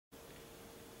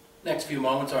Next few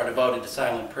moments are devoted to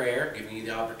silent prayer, giving you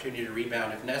the opportunity to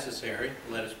rebound if necessary.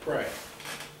 Let us pray.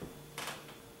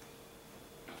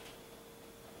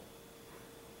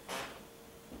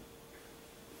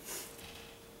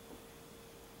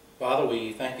 Father,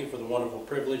 we thank you for the wonderful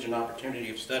privilege and opportunity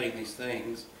of studying these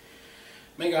things.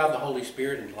 May God the Holy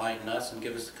Spirit enlighten us and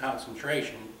give us the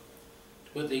concentration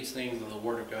to put these things in the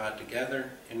Word of God together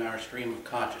in our stream of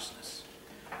consciousness.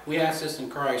 We ask this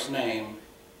in Christ's name.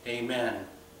 Amen.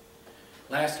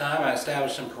 Last time I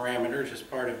established some parameters as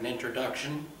part of an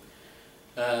introduction,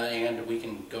 and we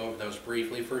can go over those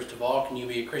briefly. First of all, can you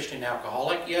be a Christian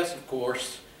alcoholic? Yes, of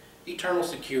course. Eternal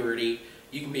security.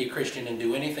 You can be a Christian and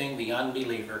do anything the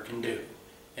unbeliever can do.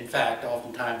 In fact,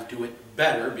 oftentimes do it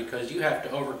better because you have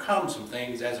to overcome some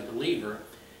things as a believer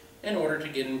in order to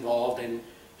get involved in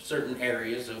certain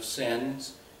areas of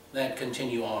sins that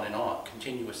continue on and on,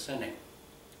 continuous sinning.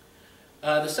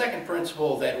 The second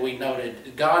principle that we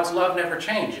noted, God's love never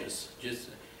changes. Just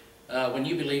when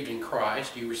you believed in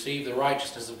Christ, you received the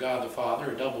righteousness of God the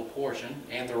Father, a double portion,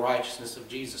 and the righteousness of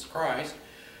Jesus Christ.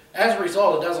 As a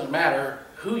result, it doesn't matter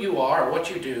who you are or what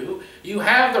you do. You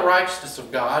have the righteousness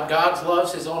of God. God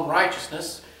loves His own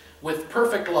righteousness with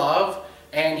perfect love,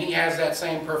 and He has that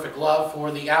same perfect love for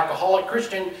the alcoholic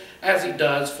Christian as He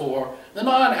does for the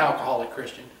non-alcoholic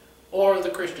Christian, or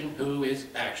the Christian who is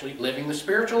actually living the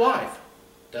spiritual life.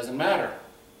 Doesn't matter.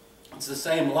 It's the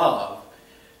same love.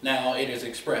 Now, it is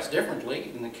expressed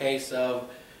differently. In the case of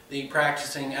the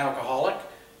practicing alcoholic,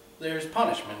 there's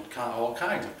punishment, all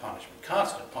kinds of punishment,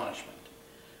 constant punishment.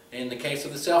 In the case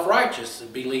of the self-righteous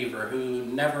believer who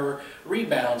never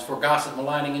rebounds for gossip,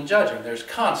 maligning, and judging, there's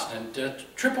constant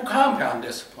triple compound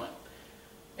discipline.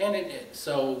 And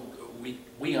so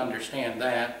we understand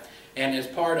that. And as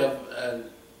part of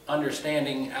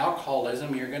understanding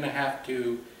alcoholism, you're going to have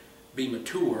to be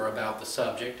mature about the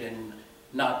subject and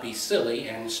not be silly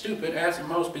and stupid as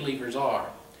most believers are.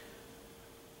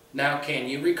 Now, can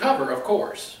you recover? Of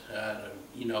course.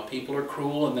 You know, people are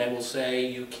cruel and they will say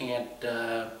you can't,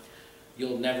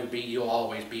 you'll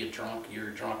always be a drunk. You're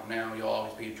a drunk now, you'll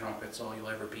always be a drunk, that's all you'll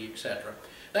ever be, etc.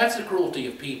 That's the cruelty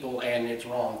of people, and it's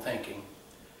wrong thinking.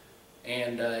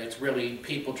 And it's really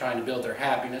people trying to build their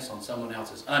happiness on someone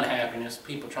else's unhappiness,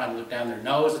 people trying to look down their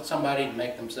nose at somebody to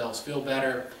make themselves feel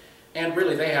better. And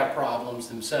really they have problems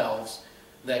themselves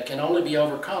that can only be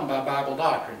overcome by Bible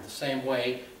doctrine, the same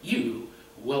way you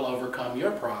will overcome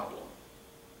your problem.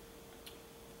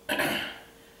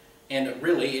 And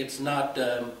really it's not,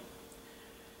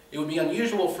 it would be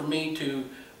unusual for me to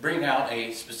bring out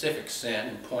a specific sin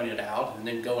and point it out and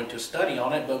then go into study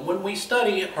on it, but when we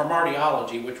study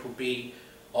hamartiology, which will be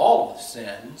all of the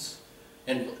sins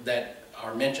and that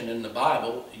are mentioned in the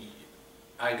Bible,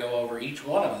 I go over each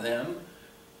one of them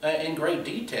in great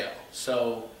detail.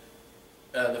 So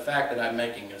the fact that I'm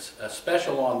making a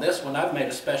special on this one, I've made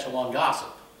a special on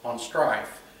gossip, on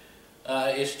strife.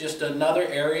 It's just another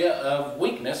area of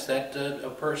weakness that a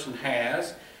person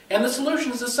has. And the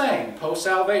solution is the same: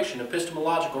 post-salvation,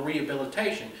 epistemological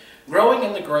rehabilitation, growing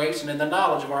in the grace and in the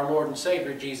knowledge of our Lord and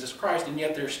Savior Jesus Christ. And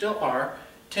yet there still are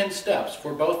 10 steps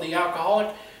for both the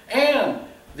alcoholic and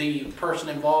the person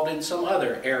involved in some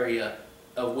other area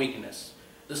of weakness.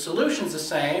 The solution's the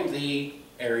same. The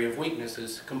area of weakness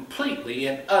is completely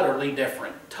and utterly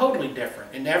different, totally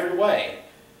different in every way,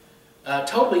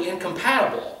 totally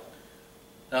incompatible.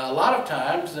 A lot of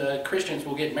times Christians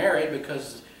will get married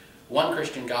because one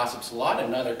Christian gossips a lot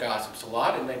and another gossips a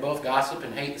lot, and they both gossip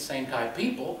and hate the same type of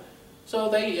people, so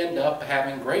they end up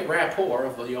having great rapport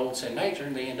of the old sin nature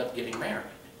and they end up getting married.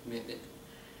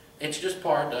 It's just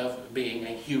part of being a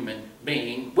human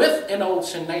being with an old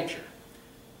sin nature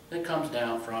that comes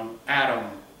down from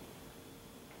Adam.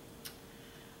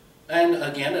 And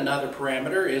again, another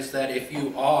parameter is that if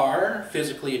you are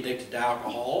physically addicted to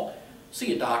alcohol,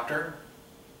 see a doctor.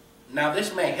 Now,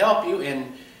 this may help you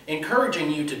in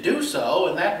encouraging you to do so,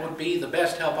 and that would be the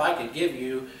best help I could give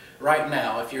you right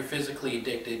now. If you're physically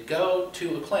addicted, go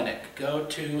to a clinic, go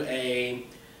to a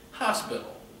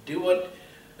hospital, do what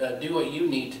you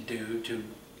need to do to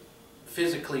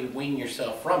physically wean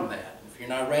yourself from that. If you're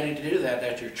not ready to do that,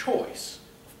 that's your choice,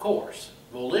 of course,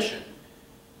 volition.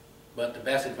 But the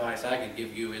best advice I could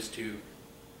give you is to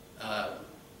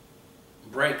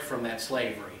break from that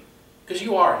slavery. Because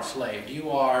you are enslaved. You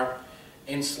are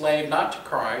enslaved not to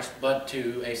Christ, but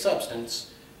to a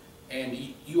substance. And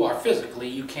you are physically,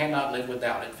 you cannot live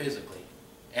without it physically.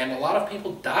 And a lot of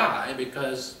people die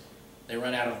because they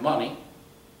run out of money.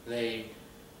 They,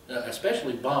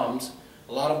 especially bums,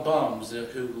 a lot of bums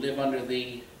who live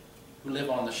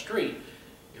on the street,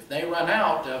 if they run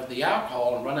out of the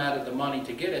alcohol and run out of the money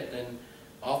to get it, then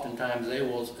Oftentimes they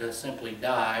will simply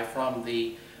die from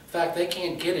the fact they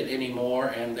can't get it anymore,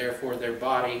 and therefore their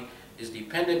body is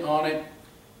dependent on it,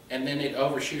 and then it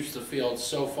overshoots the field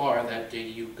so far that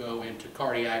you go into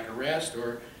cardiac arrest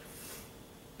or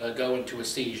go into a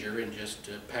seizure and just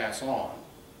pass on.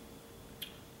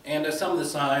 And some of the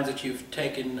signs that you've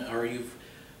taken, or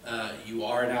you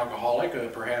are an alcoholic, or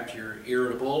perhaps you're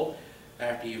irritable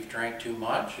after you've drank too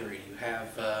much, or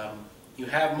you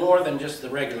have more than just the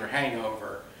regular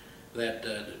hangover that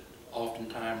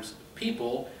oftentimes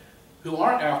people who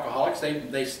aren't alcoholics,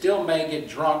 they still may get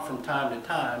drunk from time to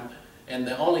time, and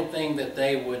the only thing that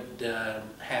they would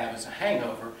have is a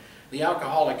hangover. The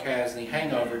alcoholic has the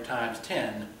hangover times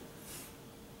 10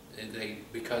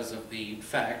 because of the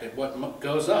fact that what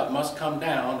goes up must come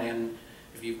down, and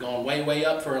if you've gone way, way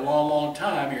up for a long, long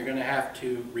time, you're going to have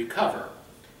to recover,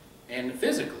 and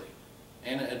physically.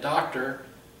 And a doctor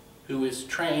who is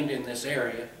trained in this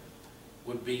area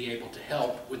would be able to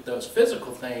help with those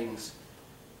physical things.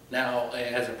 Now,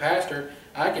 as a pastor,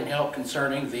 I can help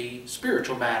concerning the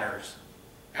spiritual matters.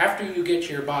 After you get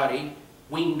your body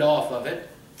weaned off of it,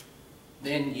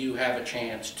 then you have a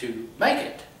chance to make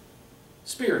it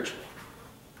spiritually.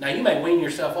 Now, you may wean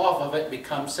yourself off of it,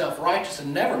 become self-righteous,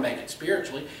 and never make it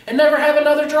spiritually, and never have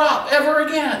another drop ever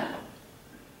again.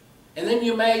 And then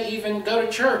you may even go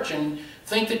to church and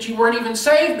think that you weren't even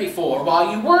saved before,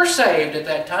 while you were saved at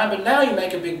that time, but now you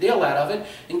make a big deal out of it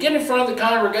and get in front of the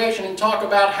congregation and talk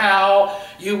about how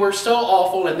you were so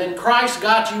awful and then Christ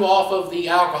got you off of the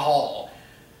alcohol.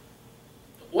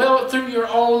 Well, through your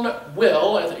own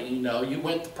will, you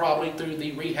went probably through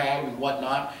the rehab and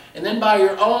whatnot, and then by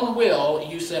your own will,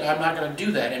 you said, I'm not going to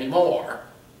do that anymore.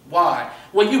 Why?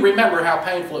 Well, you remember how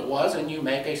painful it was, and you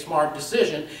make a smart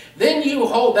decision. Then you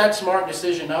hold that smart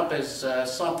decision up as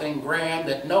something grand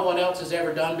that no one else has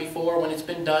ever done before, when it's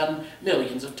been done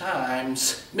millions of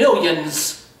times.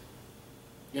 Millions!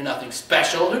 You're nothing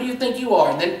special. Who do you think you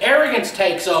are? And then arrogance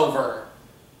takes over.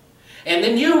 And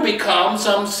then you become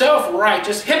some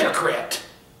self-righteous hypocrite.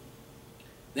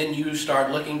 Then you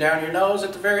start looking down your nose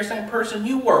at the very same person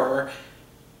you were,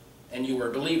 and you were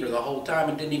a believer the whole time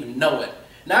and didn't even know it.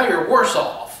 Now you're worse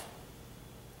off.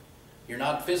 You're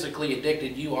not physically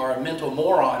addicted, you are a mental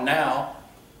moron now.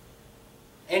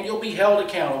 And you'll be held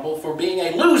accountable for being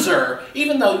a loser,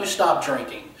 even though you stopped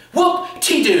drinking.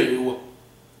 Whoop-ti-doo!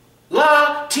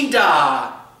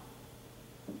 La-ti-da!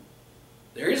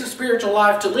 There is a spiritual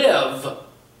life to live.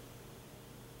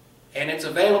 And it's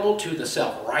available to the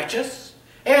self-righteous,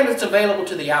 and it's available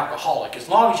to the alcoholic. As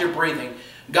long as you're breathing,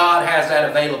 God has that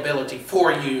availability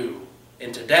for you.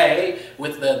 And today,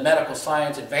 with the medical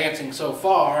science advancing so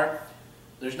far,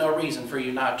 there's no reason for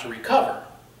you not to recover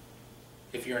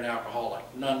if you're an alcoholic.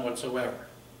 None whatsoever.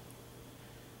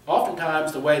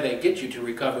 Oftentimes, the way they get you to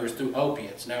recover is through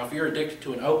opiates. Now, if you're addicted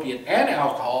to an opiate and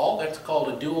alcohol, that's called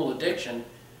a dual addiction,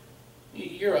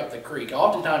 you're up the creek.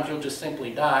 Oftentimes, you'll just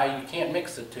simply die. You can't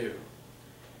mix the two.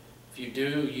 If you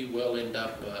do, you will end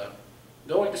up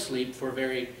going to sleep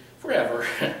forever.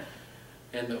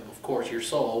 And of course, your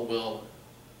soul will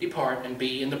depart and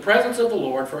be in the presence of the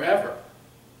Lord forever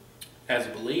as a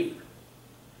believer.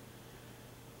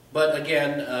 But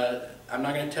again, I'm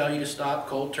not going to tell you to stop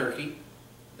cold turkey.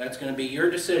 That's going to be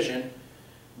your decision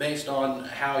based on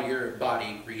how your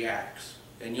body reacts.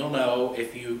 And you'll know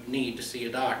if you need to see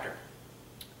a doctor.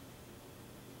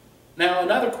 Now,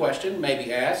 another question may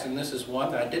be asked, and this is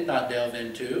one that I did not delve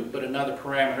into, but another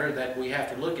parameter that we have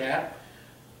to look at.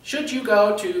 Should you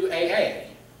go to AA?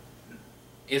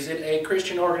 Is it a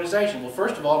Christian organization? Well,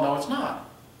 first of all, no, it's not.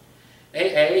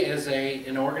 AA is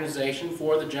an organization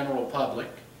for the general public,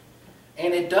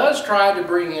 and it does try to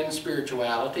bring in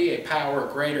spirituality, a power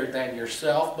greater than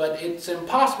yourself, but it's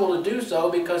impossible to do so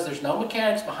because there's no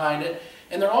mechanics behind it,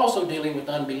 and they're also dealing with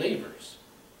unbelievers.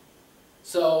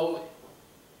 So,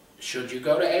 should you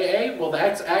go to AA? Well,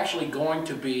 that's actually going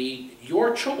to be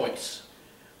your choice.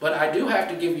 But I do have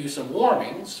to give you some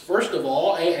warnings. First of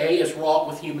all, AA is wrought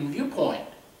with human viewpoint.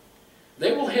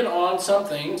 They will hit on some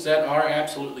things that are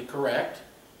absolutely correct,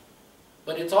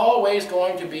 but it's always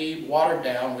going to be watered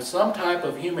down with some type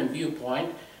of human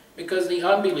viewpoint because the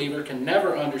unbeliever can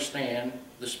never understand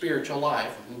the spiritual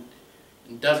life.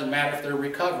 It doesn't matter if they're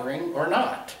recovering or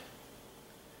not.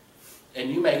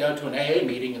 And you may go to an AA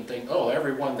meeting and think, oh,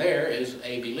 everyone there is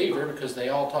a believer because they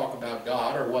all talk about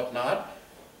God or whatnot.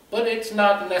 But it's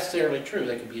not necessarily true.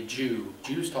 They could be a Jew.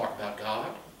 Jews talk about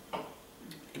God.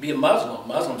 It could be a Muslim.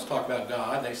 Muslims talk about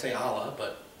God. They say Allah,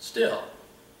 but still.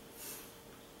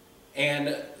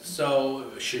 And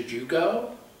so, should you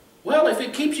go? Well, if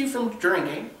it keeps you from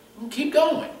drinking, keep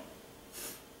going.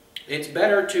 It's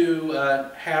better to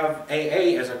have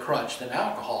AA as a crutch than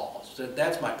alcohol. So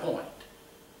that's my point.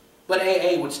 But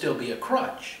AA would still be a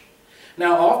crutch.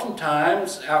 Now,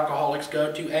 oftentimes, alcoholics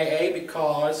go to AA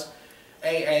because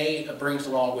AA brings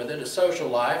along with it a social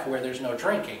life where there's no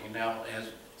drinking. Now,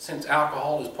 since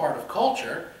alcohol is part of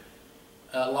culture,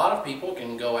 a lot of people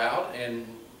can go out and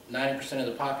 90% of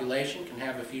the population can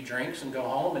have a few drinks and go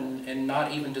home and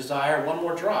not even desire one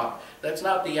more drop. That's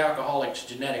not the alcoholic's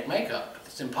genetic makeup.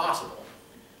 It's impossible.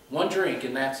 One drink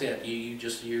and that's it.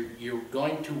 You're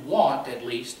going to want, at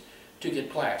least, to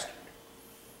get plastered.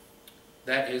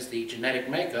 That is the genetic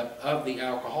makeup of the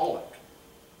alcoholic.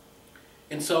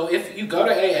 And so if you go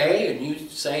to AA and you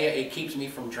say it keeps me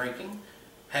from drinking,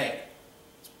 hey,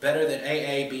 it's better that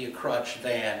AA be a crutch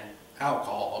than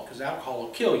alcohol, because alcohol will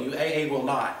kill you, AA will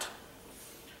not.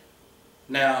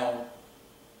 Now,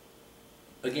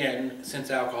 again, since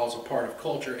alcohol is a part of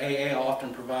culture, AA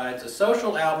often provides a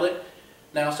social outlet.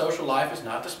 Now, social life is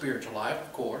not the spiritual life,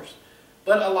 of course,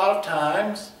 but a lot of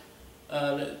times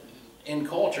in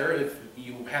culture, if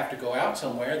you have to go out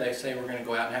somewhere, they say we're going to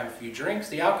go out and have a few drinks.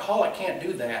 The alcoholic can't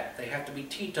do that. They have to be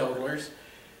teetotalers,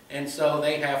 and so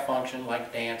they have function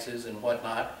like dances and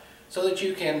whatnot, so that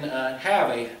you can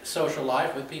have a social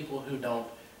life with people who don't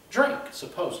drink,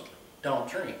 supposedly, don't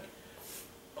drink.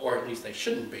 Or at least they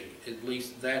shouldn't be. At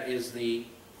least that is the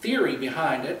theory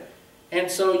behind it. And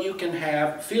so you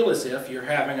can feel as if you're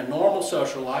having a normal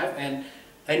social life and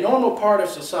a normal part of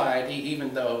society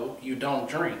even though you don't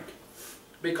drink.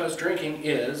 Because drinking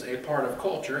is a part of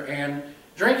culture, and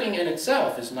drinking in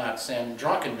itself is not sin.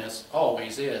 Drunkenness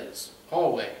always is.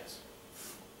 Always.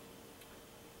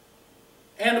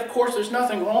 And of course, there's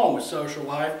nothing wrong with social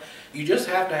life. You just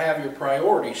have to have your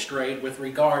priorities straight with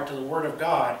regard to the Word of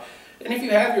God. And if you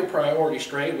have your priorities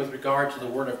straight with regard to the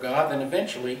Word of God, then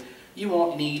eventually you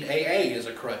won't need AA as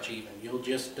a crutch even. You'll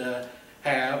just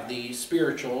have the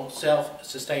spiritual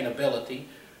self-sustainability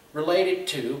related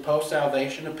to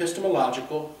post-salvation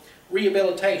epistemological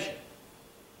rehabilitation.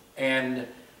 And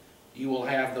you will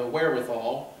have the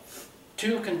wherewithal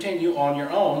to continue on your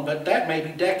own, but that may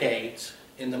be decades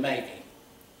in the making.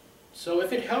 So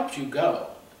if it helps you, go.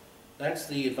 That's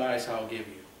the advice I'll give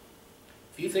you.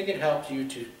 If you think it helps you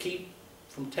to keep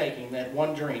from taking that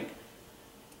one drink,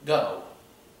 go.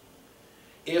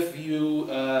 If you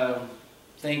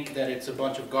think that it's a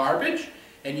bunch of garbage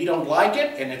and you don't like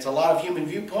it and it's a lot of human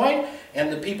viewpoint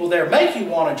and the people there make you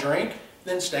want to drink,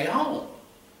 then stay home.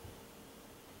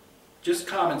 Just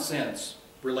common sense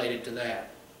related to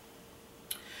that.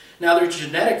 Now there's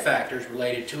genetic factors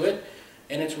related to it,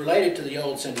 and it's related to the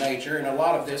old sin nature, and a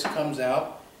lot of this comes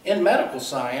out in medical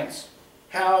science,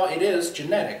 how it is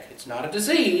genetic. It's not a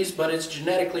disease, but it's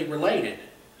genetically related.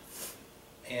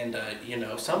 And, you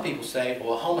know, some people say,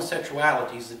 well,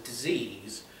 homosexuality is a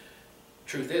disease.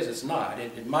 Truth is, it's not.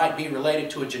 It might be related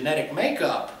to a genetic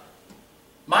makeup.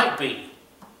 Might be.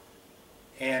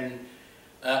 And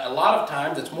a lot of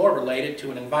times it's more related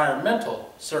to an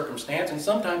environmental circumstance, and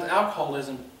sometimes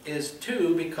alcoholism is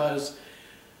too, because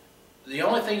the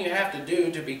only thing you have to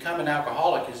do to become an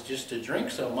alcoholic is just to drink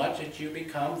so much that you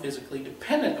become physically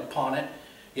dependent upon it.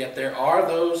 Yet there are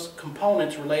those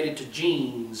components related to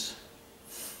genes,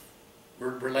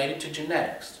 related to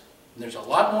genetics. And there's a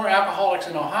lot more alcoholics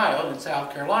in Ohio than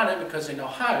South Carolina, because in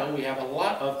Ohio we have a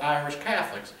lot of Irish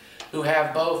Catholics who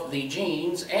have both the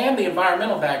genes and the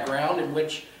environmental background in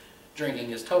which drinking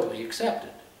is totally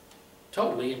accepted.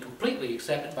 Totally and completely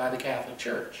accepted by the Catholic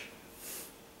Church.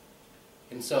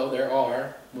 And so there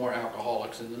are more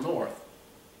alcoholics in the north.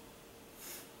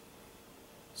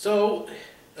 So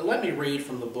let me read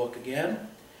from the book again.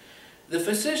 The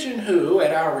physician who,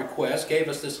 at our request, gave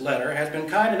us this letter has been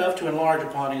kind enough to enlarge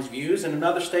upon his views in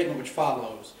another statement which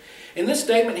follows. In this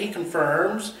statement he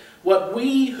confirms what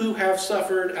we who have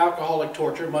suffered alcoholic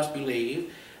torture must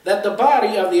believe, that the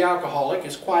body of the alcoholic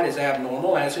is quite as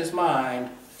abnormal as his mind.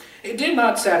 It did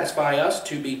not satisfy us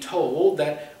to be told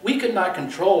that we could not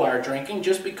control our drinking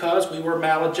just because we were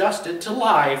maladjusted to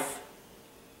life.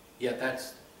 Yet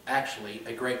that's actually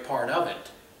a great part of it.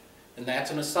 And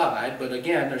that's an aside, but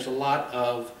again, there's a lot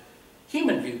of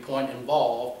human viewpoint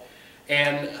involved.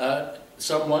 And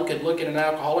someone could look at an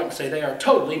alcoholic and say they are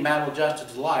totally maladjusted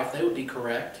to life. They would be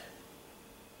correct.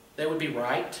 They would be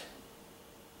right.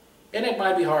 And it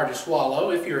might be hard to swallow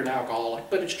if you're an alcoholic,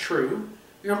 but it's true.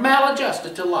 You're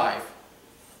maladjusted to life.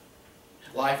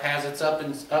 Life has its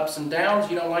ups and downs.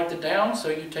 You don't like the downs, so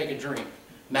you take a drink.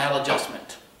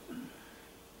 Maladjustment.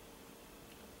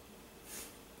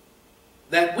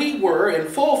 That we were in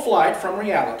full flight from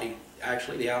reality.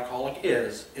 actually the alcoholic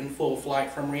is in full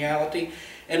flight from reality.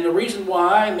 And the reason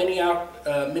why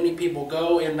many people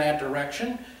go in that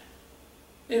direction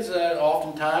is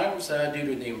oftentimes due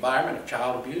to the environment of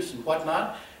child abuse and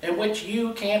whatnot, in which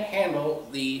you can't handle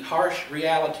the harsh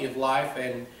reality of life,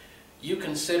 and you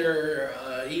consider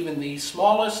even the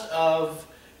smallest of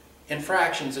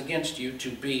infractions against you to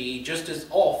be just as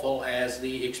awful as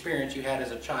the experience you had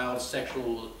as a child,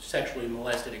 sexually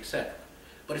molested, etc.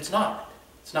 But it's not.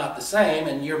 It's not the same,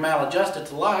 and you're maladjusted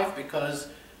to life because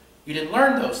you didn't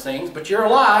learn those things, but you're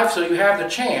alive, so you have the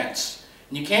chance.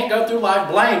 And you can't go through life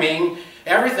blaming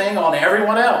everything on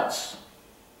everyone else.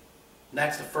 And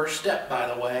that's the first step, by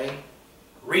the way.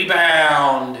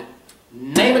 Rebound.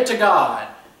 Name it to God.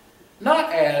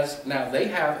 Not as, now they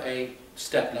have a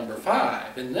step number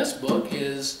 5 in this book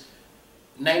is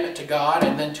name it to God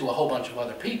and then to a whole bunch of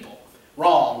other people.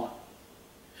 Wrong.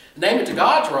 Name it to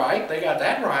God's right. They got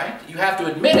that right. You have to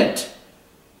admit it.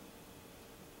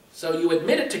 So you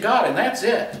admit it to God and that's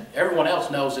it. Everyone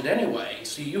else knows it anyway.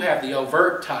 So you have the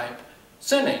overt type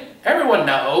sinning. Everyone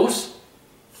knows.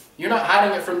 You're not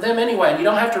hiding it from them anyway. And you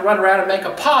don't have to run around and make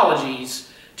apologies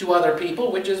to other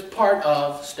people, which is part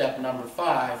of step number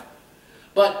 5.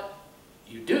 But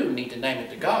you do need to name it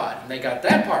to God, and they got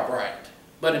that part right.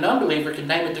 But an unbeliever can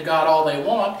name it to God all they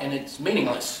want, and it's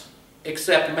meaningless,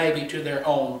 except maybe to their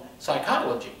own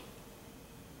psychology.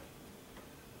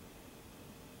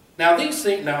 Now these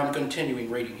things, now I'm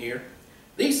continuing reading here.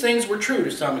 These things were true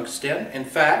to some extent. In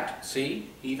fact, see,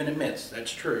 he even admits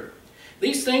that's true.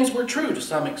 These things were true to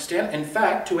some extent, in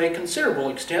fact, to a considerable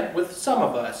extent with some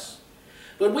of us.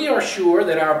 But we are sure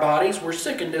that our bodies were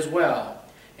sickened as well.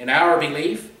 In our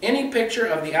belief, any picture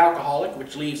of the alcoholic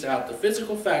which leaves out the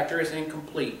physical factor is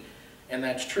incomplete. And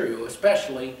that's true,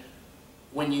 especially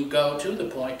when you go to the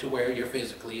point to where you're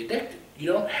physically addicted.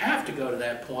 You don't have to go to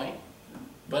that point,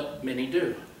 but many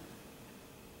do.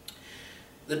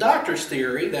 The doctor's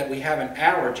theory that we have an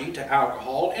allergy to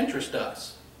alcohol interests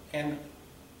us. And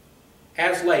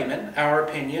as laymen, our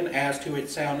opinion as to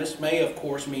its soundness may of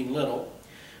course mean little.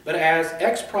 But as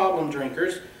ex-problem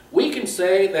drinkers, we can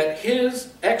say that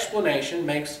his explanation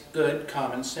makes good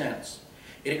common sense.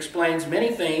 It explains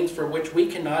many things for which we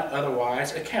cannot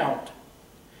otherwise account.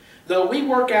 Though we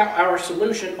work out our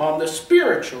solution on the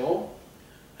spiritual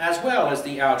as well as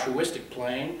the altruistic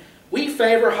plane, we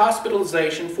favor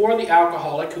hospitalization for the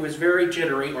alcoholic who is very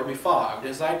jittery or befogged.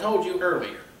 As I told you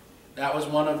earlier, that was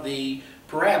one of the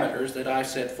parameters that I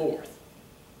set forth.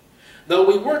 Though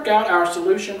we work out our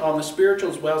solution on the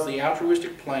spiritual as well as the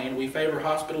altruistic plane, we favor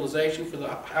hospitalization for the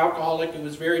alcoholic who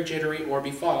is very jittery or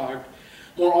befogged.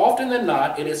 More often than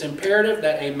not, it is imperative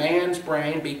that a man's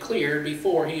brain be cleared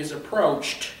before he is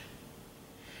approached,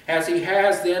 as he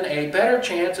has then a better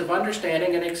chance of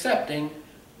understanding and accepting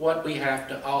what we have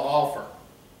to offer.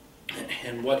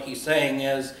 And what he's saying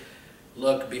is,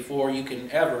 look, before you can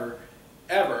ever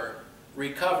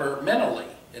recover mentally,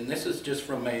 and this is just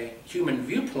from a human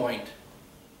viewpoint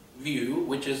view,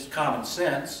 which is common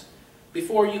sense,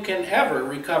 before you can ever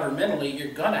recover mentally,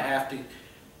 you're going to have to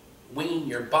wean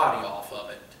your body off of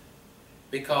it.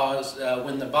 Because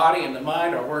when the body and the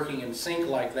mind are working in sync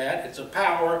like that, it's a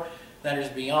power that is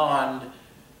beyond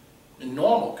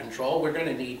normal control. We're going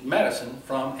to need medicine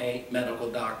from a medical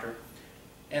doctor.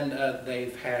 And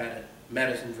they've had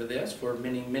medicine for this for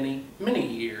many, many, many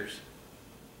years.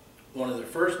 One of the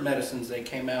first medicines they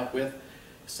came out with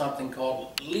is something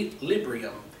called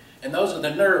Librium. And those are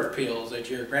the nerve pills that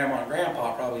your grandma and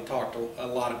grandpa probably talked a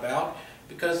lot about,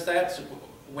 because that's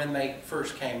when they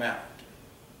first came out.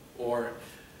 Or,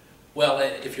 well,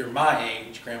 if you're my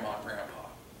age, grandma and grandpa,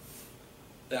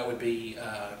 that would be,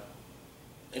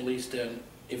 at least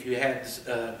if you had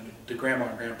the grandma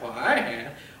and grandpa I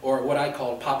had, or what I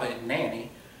called Papa and Nanny.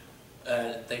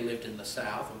 They lived in the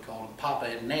South, we called them Papa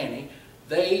and Nanny.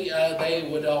 I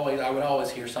would always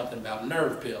hear something about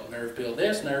nerve pill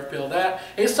this, nerve pill that.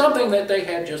 It's something that they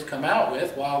had just come out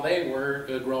with while they were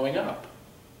growing up.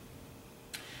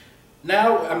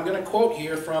 Now I'm going to quote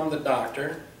here from the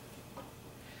doctor.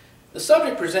 The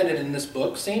subject presented in this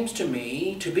book seems to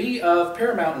me to be of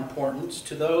paramount importance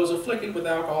to those afflicted with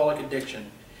alcoholic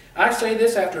addiction. I say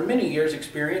this after many years'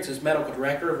 experience as medical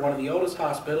director of one of the oldest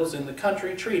hospitals in the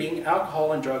country treating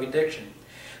alcohol and drug addiction.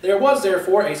 There was,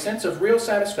 therefore, a sense of real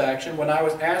satisfaction when I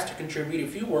was asked to contribute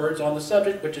a few words on the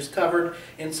subject which is covered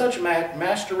in such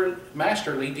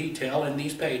masterly detail in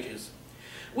these pages.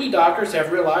 We doctors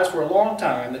have realized for a long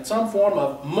time that some form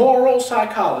of moral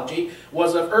psychology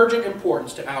was of urgent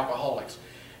importance to alcoholics.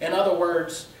 In other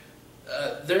words,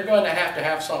 they're going to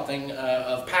have something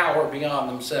of power beyond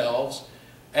themselves,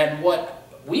 and what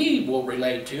what we will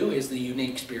relate to is the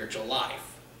unique spiritual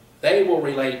life. They will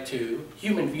relate to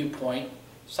human viewpoint,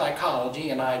 psychology,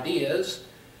 and ideas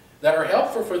that are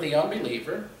helpful for the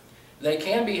unbeliever. They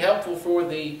can be helpful for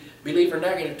the believer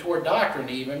negative toward doctrine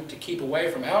even, to keep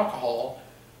away from alcohol.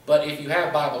 But if you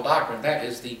have Bible doctrine, that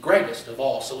is the greatest of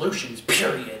all solutions,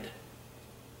 period.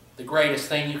 The greatest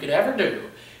thing you could ever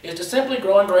do is to simply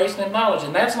grow in grace and in knowledge.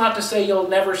 And that's not to say you'll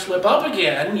never slip up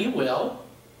again. You will.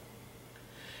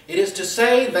 It is to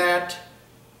say that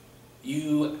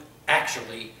you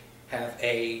actually have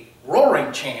a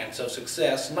roaring chance of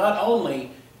success, not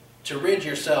only to rid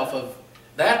yourself of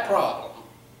that problem,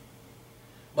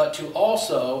 but to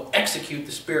also execute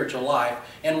the spiritual life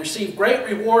and receive great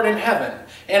reward in heaven.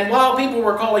 And while people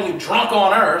were calling you drunk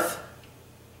on earth,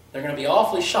 they're going to be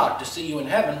awfully shocked to see you in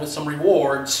heaven with some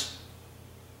rewards.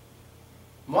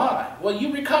 Why? Well,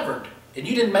 you recovered, and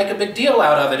you didn't make a big deal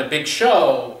out of it, a big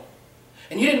show.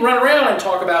 And you didn't run around and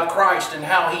talk about Christ and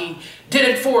how He did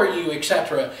it for you,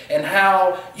 etc. And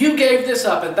how you gave this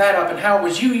up and that up, and how it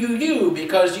was you,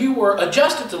 because you were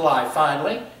adjusted to life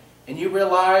finally, and you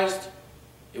realized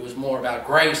it was more about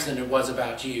grace than it was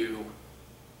about you.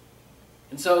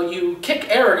 And so you kick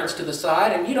arrogance to the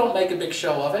side, and you don't make a big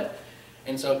show of it.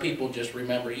 And so people just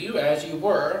remember you as you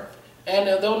were, and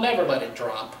they'll never let it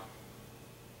drop.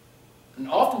 And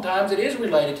oftentimes it is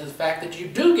related to the fact that you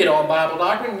do get on Bible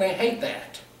doctrine, and they hate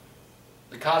that.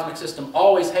 The cosmic system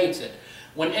always hates it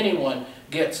when anyone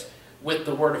gets with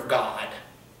the Word of God.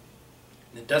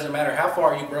 And it doesn't matter how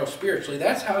far you grow spiritually,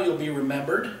 that's how you'll be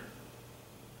remembered.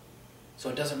 So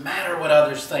it doesn't matter what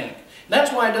others think.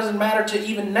 That's why it doesn't matter to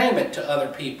even name it to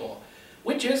other people,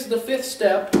 which is the fifth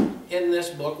step in this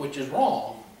book, which is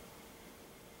wrong.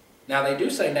 Now they do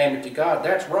say name it to God.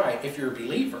 That's right, if you're a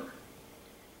believer.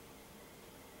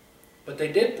 But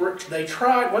they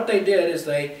tried, what they did is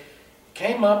they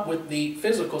came up with the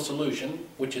physical solution,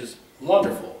 which is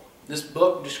wonderful. This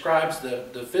book describes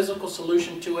the physical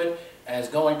solution to it as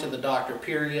going to the doctor,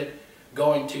 period,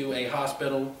 going to a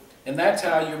hospital, and that's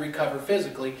how you recover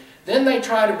physically. Then they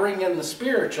try to bring in the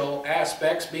spiritual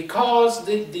aspects, because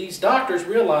these doctors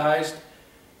realized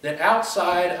that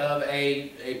outside of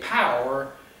a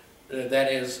power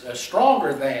that is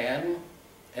stronger than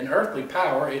an earthly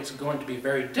power, it's going to be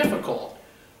very difficult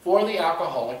for the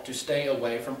alcoholic to stay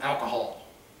away from alcohol.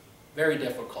 Very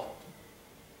difficult.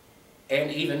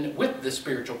 And even with the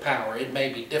spiritual power, it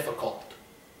may be difficult,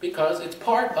 because it's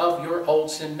part of your old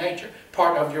sin nature,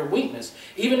 part of your weakness,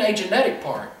 even a genetic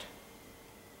part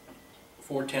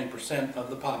for 10% of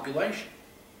the population.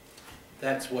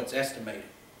 That's what's estimated.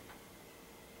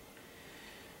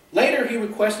 Later, he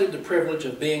requested the privilege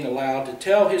of being allowed to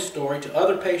tell his story to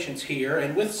other patients here,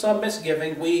 and with some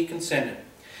misgiving, we consented.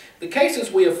 The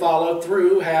cases we have followed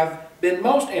through have been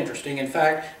most interesting. In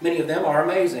fact, many of them are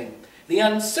amazing. The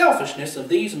unselfishness of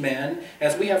these men,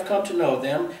 as we have come to know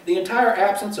them, the entire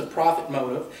absence of profit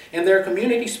motive, and their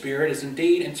community spirit is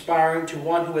indeed inspiring to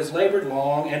one who has labored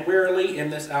long and wearily in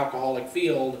this alcoholic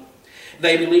field.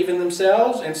 They believe in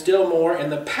themselves, and still more in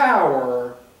the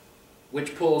power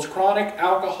which pulls chronic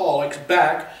alcoholics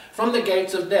back from the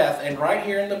gates of death. And right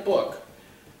here in the book,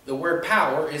 the word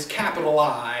power is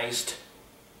capitalized.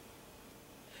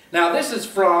 Now this is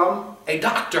from a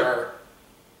doctor,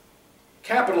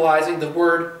 capitalizing the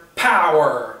word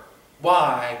power.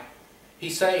 Why?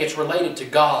 He's saying it's related to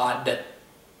God.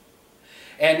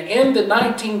 And in the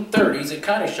 1930s, it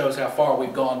kind of shows how far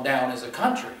we've gone down as a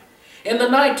country. In the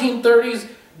 1930s,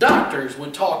 doctors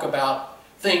would talk about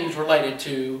things related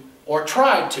to, or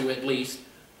tried to at least,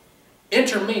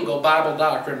 intermingle Bible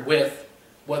doctrine with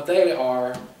what they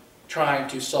are trying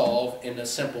to solve in a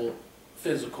simple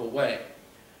physical way.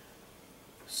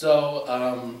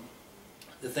 So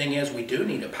the thing is, we do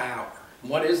need a power.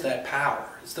 What is that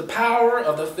power? It's the power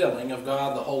of the filling of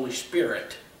God the Holy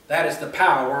Spirit. That is the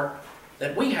power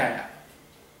that we have.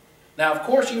 Now, of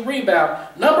course, you rebound.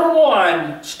 Number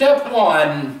one, step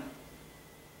one,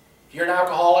 if you're an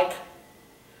alcoholic,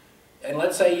 and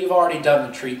let's say you've already done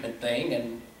the treatment thing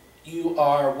and you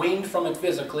are weaned from it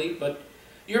physically, but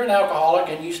you're an alcoholic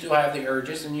and you still have the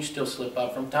urges and you still slip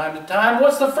up from time to time.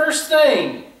 What's the first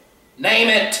thing? Name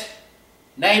it.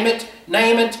 Name it,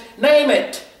 name it, name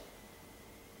it.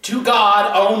 To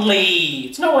God only.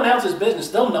 It's no one else's business.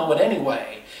 They'll know it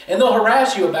anyway. And they'll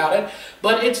harass you about it.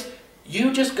 But it's,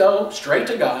 you just go straight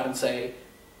to God and say,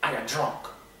 I got drunk.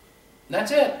 And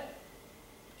that's it.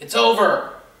 It's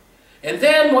over. And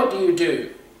then what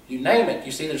do? You name it.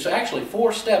 You see, there's actually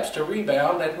 4 steps to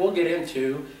rebound that we'll get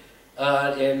into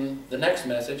in the next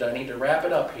message. I need to wrap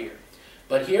it up here.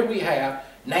 But here we have,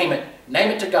 name it, Name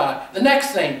it to God. The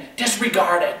next thing,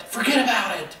 disregard it. Forget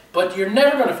about it. But you're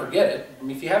never going to forget it. I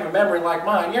mean, if you have a memory like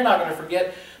mine, you're not going to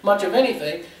forget much of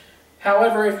anything.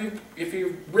 However, if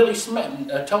you really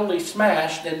totally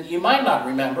smashed, then you might not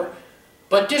remember.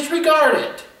 But disregard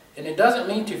it. And it doesn't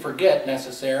mean to forget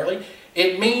necessarily.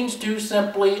 It means to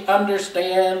simply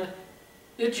understand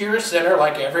that you're a sinner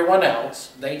like everyone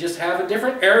else. They just have a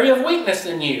different area of weakness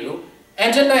than you.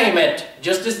 And to name it,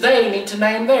 just as they need to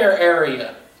name their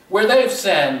area where they've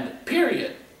sinned,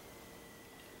 period.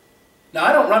 Now,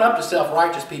 I don't run up to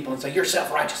self-righteous people and say, you're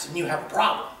self-righteous and you have a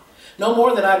problem. No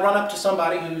more than I'd run up to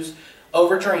somebody who's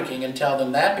over drinking and tell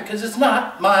them that, because it's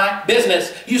not my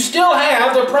business. You still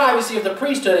have the privacy of the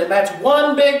priesthood, and that's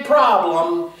one big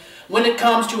problem when it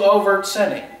comes to overt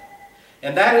sinning.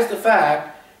 And that is the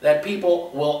fact that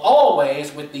people will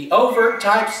always, with the overt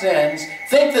type sins,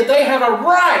 think that they have a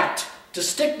right to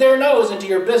stick their nose into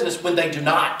your business when they do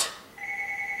not.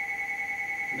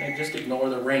 And just ignore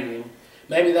the ringing.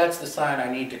 Maybe that's the sign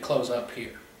I need to close up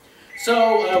here.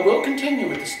 So we'll continue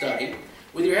with the study.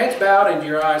 With your heads bowed and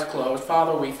your eyes closed,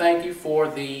 Father, we thank you for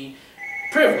the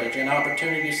privilege and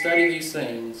opportunity to study these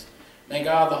things. May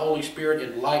God the Holy Spirit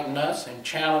enlighten us and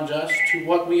challenge us to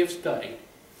what we have studied.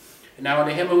 And now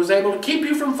unto him who is able to keep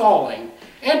you from falling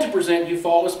and to present you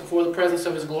faultless before the presence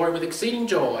of his glory with exceeding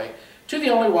joy, to the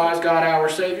only wise God, our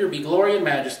Savior, be glory and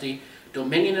majesty,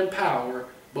 dominion and power,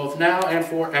 both now and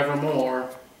forevermore.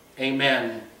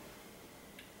 Amen.